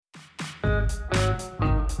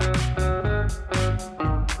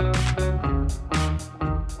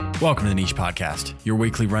Welcome to the Niche Podcast, your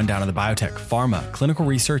weekly rundown of the biotech, pharma, clinical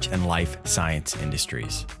research, and life science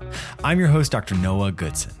industries. I'm your host, Dr. Noah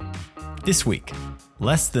Goodson. This week,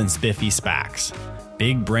 less than spiffy SPACs,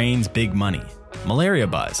 big brains, big money, malaria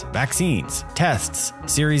buzz, vaccines, tests,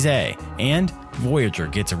 Series A, and Voyager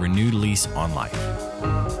gets a renewed lease on life.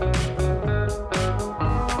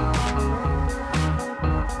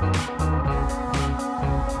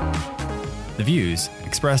 The views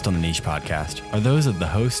expressed on the Niche Podcast are those of the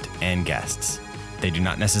host and guests. They do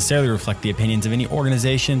not necessarily reflect the opinions of any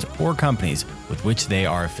organizations or companies with which they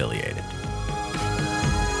are affiliated.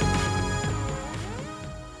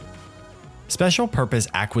 Special Purpose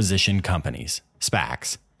Acquisition Companies,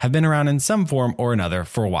 SPACs, have been around in some form or another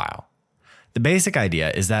for a while. The basic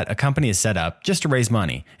idea is that a company is set up just to raise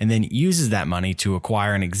money and then uses that money to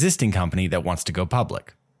acquire an existing company that wants to go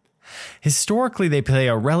public. Historically, they play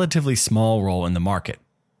a relatively small role in the market.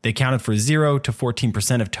 They accounted for 0 to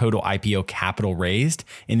 14% of total IPO capital raised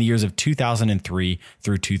in the years of 2003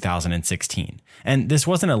 through 2016. And this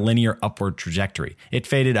wasn't a linear upward trajectory. It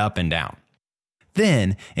faded up and down.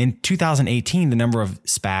 Then, in 2018, the number of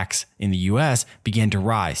SPACs in the US began to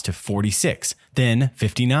rise to 46, then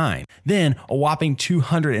 59, then a whopping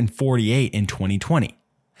 248 in 2020.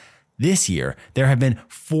 This year, there have been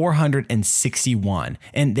 461,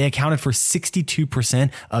 and they accounted for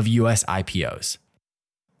 62% of US IPOs.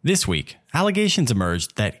 This week, allegations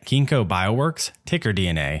emerged that Ginkgo Bioworks, ticker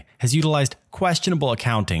DNA, has utilized questionable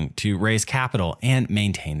accounting to raise capital and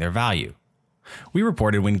maintain their value. We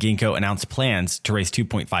reported when Ginkgo announced plans to raise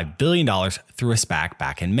 $2.5 billion through a SPAC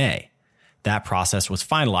back in May. That process was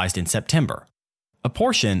finalized in September. A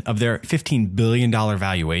portion of their $15 billion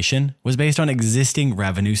valuation was based on existing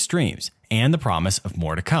revenue streams and the promise of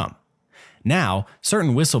more to come. Now,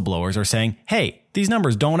 certain whistleblowers are saying, hey, these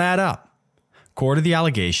numbers don't add up. Core to the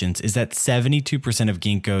allegations is that 72% of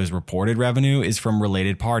Ginkgo's reported revenue is from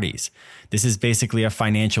related parties. This is basically a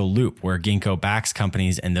financial loop where Ginkgo backs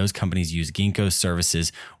companies and those companies use Ginkgo's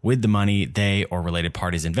services with the money they or related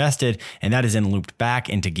parties invested, and that is then looped back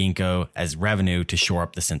into Ginkgo as revenue to shore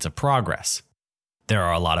up the sense of progress. There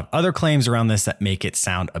are a lot of other claims around this that make it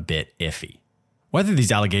sound a bit iffy. Whether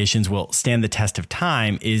these allegations will stand the test of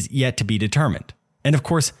time is yet to be determined. And of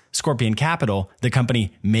course, Scorpion Capital, the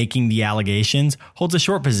company making the allegations, holds a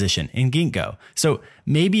short position in Ginkgo. So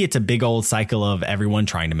maybe it's a big old cycle of everyone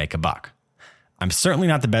trying to make a buck. I'm certainly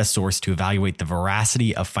not the best source to evaluate the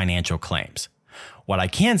veracity of financial claims. What I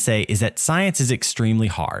can say is that science is extremely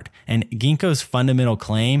hard, and Ginkgo's fundamental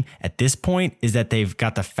claim at this point is that they've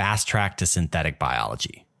got the fast track to synthetic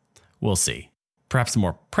biology. We'll see. Perhaps the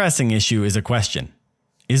more pressing issue is a question.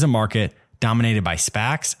 Is a market dominated by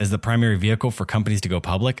SPACs as the primary vehicle for companies to go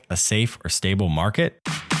public a safe or stable market?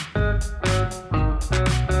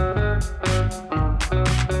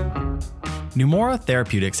 Neumora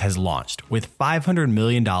Therapeutics has launched with $500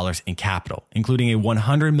 million in capital, including a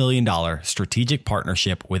 $100 million strategic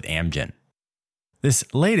partnership with Amgen. This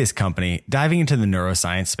latest company, diving into the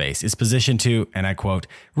neuroscience space, is positioned to, and I quote,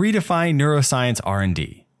 redefine neuroscience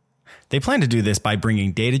R&D. They plan to do this by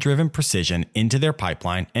bringing data-driven precision into their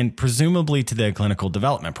pipeline and presumably to the clinical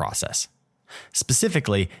development process.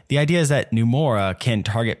 Specifically, the idea is that Neumora can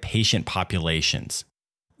target patient populations.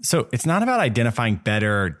 So it's not about identifying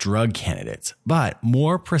better drug candidates, but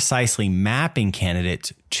more precisely mapping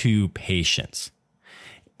candidates to patients.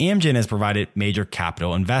 Amgen has provided major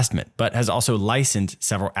capital investment, but has also licensed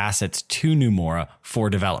several assets to Neumora for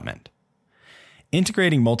development.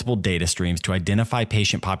 Integrating multiple data streams to identify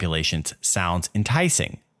patient populations sounds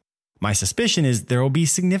enticing. My suspicion is there will be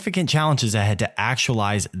significant challenges ahead to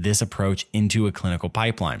actualize this approach into a clinical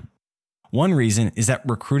pipeline. One reason is that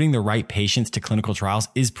recruiting the right patients to clinical trials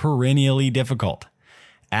is perennially difficult.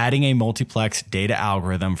 Adding a multiplex data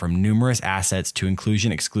algorithm from numerous assets to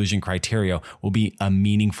inclusion-exclusion criteria will be a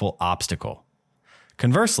meaningful obstacle.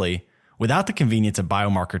 Conversely, without the convenience of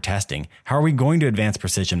biomarker testing, how are we going to advance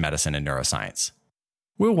precision medicine and neuroscience?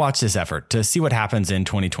 We'll watch this effort to see what happens in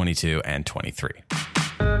 2022 and 23.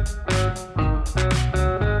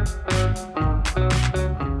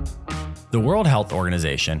 The World Health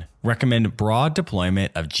Organization recommended broad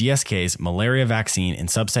deployment of GSK's malaria vaccine in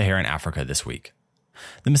sub-Saharan Africa this week.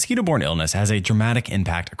 The mosquito-borne illness has a dramatic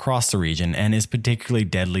impact across the region and is particularly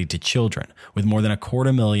deadly to children, with more than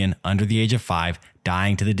 250,000 under the age of 5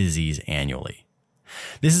 dying to the disease annually.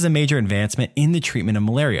 This is a major advancement in the treatment of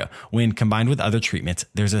malaria. When combined with other treatments,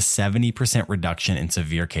 there's a 70% reduction in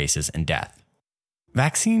severe cases and death.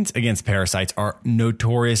 Vaccines against parasites are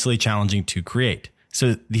notoriously challenging to create.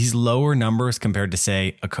 So these lower numbers compared to,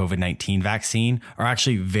 say, a COVID-19 vaccine are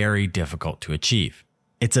actually very difficult to achieve.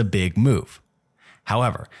 It's a big move.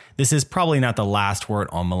 However, this is probably not the last word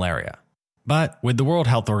on malaria. But with the World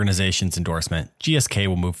Health Organization's endorsement, GSK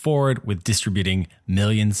will move forward with distributing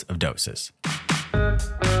millions of doses.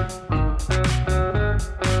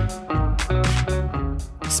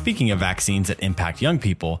 Speaking of vaccines that impact young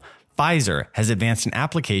people, Pfizer has advanced an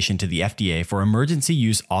application to the FDA for emergency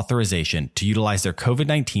use authorization to utilize their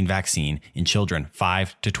COVID-19 vaccine in children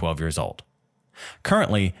 5 to 12 years old.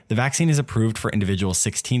 Currently, the vaccine is approved for individuals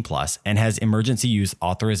 16 plus and has emergency use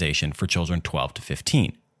authorization for children 12 to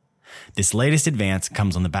 15. This latest advance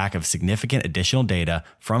comes on the back of significant additional data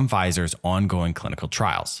from Pfizer's ongoing clinical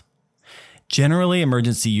trials. Generally,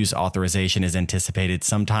 emergency use authorization is anticipated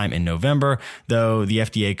sometime in November, though the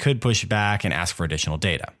FDA could push back and ask for additional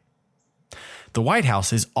data. The White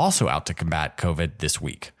House is also out to combat COVID this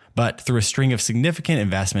week, but through a string of significant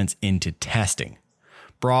investments into testing.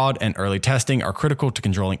 Broad and early testing are critical to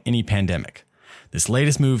controlling any pandemic. This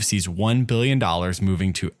latest move sees $1 billion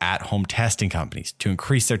moving to at-home testing companies to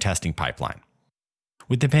increase their testing pipeline.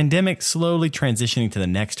 With the pandemic slowly transitioning to the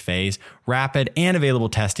next phase, rapid and available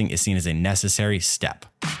testing is seen as a necessary step.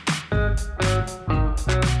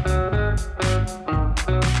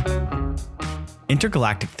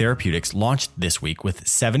 Intergalactic Therapeutics launched this week with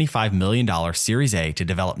 $75 million Series A to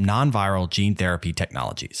develop non-viral gene therapy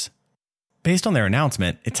technologies. Based on their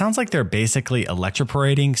announcement, it sounds like they're basically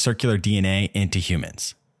electroporating circular DNA into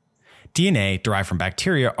humans. DNA derived from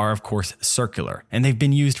bacteria are of course circular, and they've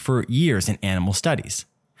been used for years in animal studies.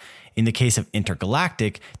 In the case of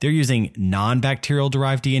Intergalactic, they're using non-bacterial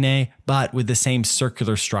derived DNA, but with the same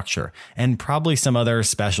circular structure, and probably some other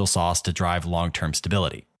special sauce to drive long-term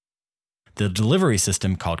stability. The delivery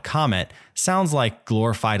system, called Comet, sounds like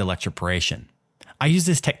glorified electroporation. I use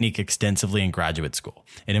this technique extensively in graduate school.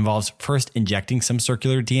 It involves first injecting some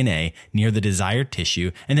circular DNA near the desired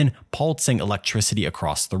tissue and then pulsing electricity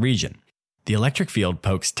across the region. The electric field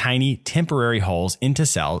pokes tiny, temporary holes into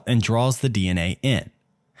cells and draws the DNA in.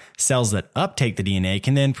 Cells that uptake the DNA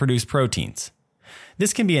can then produce proteins.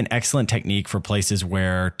 This can be an excellent technique for places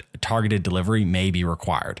where targeted delivery may be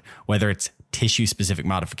required, whether it's tissue-specific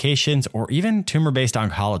modifications or even tumor-based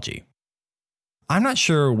oncology. I'm not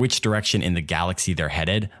sure which direction in the galaxy they're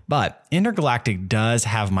headed, but Intergalactic does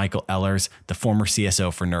have Michael Ehlers, the former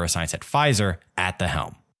CSO for neuroscience at Pfizer, at the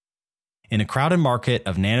helm. In a crowded market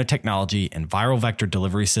of nanotechnology and viral vector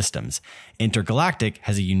delivery systems, Intergalactic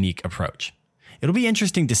has a unique approach. It'll be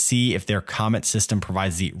interesting to see if their Comet system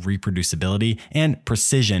provides the reproducibility and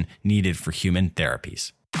precision needed for human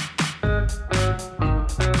therapies.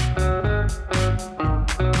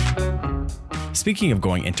 Speaking of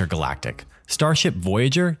going intergalactic, Starship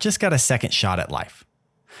Voyager just got a second shot at life.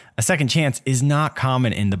 A second chance is not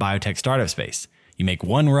common in the biotech startup space. You make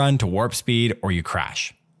one run to warp speed or you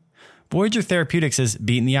crash. Voyager Therapeutics has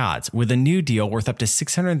beaten the odds with a new deal worth up to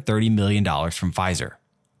 $630 million from Pfizer.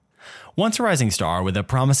 Once a rising star with a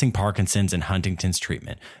promising Parkinson's and Huntington's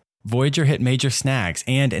treatment, Voyager hit major snags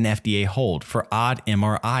and an FDA hold for odd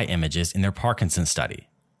MRI images in their Parkinson's study.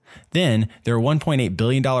 Then, their $1.8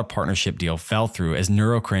 billion partnership deal fell through as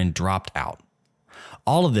Neurocrine dropped out.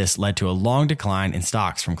 All of this led to a long decline in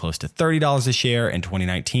stocks from close to $30 a share in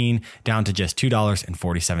 2019 down to just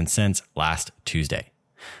 $2.47 last Tuesday.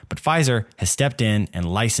 But Pfizer has stepped in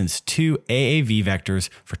and licensed 2 AAV vectors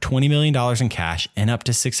for $20 million in cash and up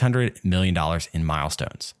to $600 million in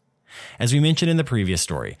milestones. As we mentioned in the previous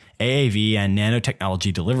story, AAV and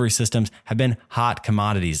nanotechnology delivery systems have been hot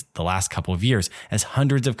commodities the last couple of years as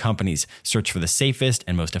hundreds of companies search for the safest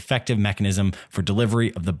and most effective mechanism for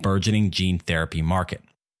delivery of the burgeoning gene therapy market.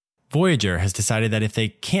 Voyager has decided that if they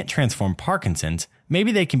can't transform Parkinson's,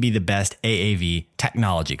 maybe they can be the best AAV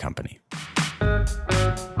technology company.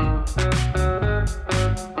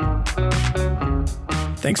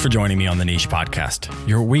 Thanks for joining me on the Niche Podcast,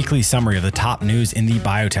 your weekly summary of the top news in the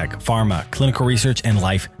biotech, pharma, clinical research, and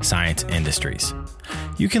life science industries.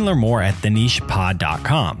 You can learn more at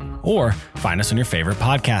thenichepod.com or find us on your favorite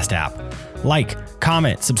podcast app. Like,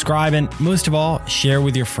 comment, subscribe, and most of all, share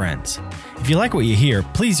with your friends. If you like what you hear,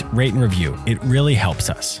 please rate and review. It really helps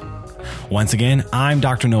us. Once again, I'm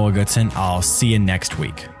Dr. Noah Goodson. I'll see you next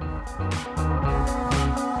week.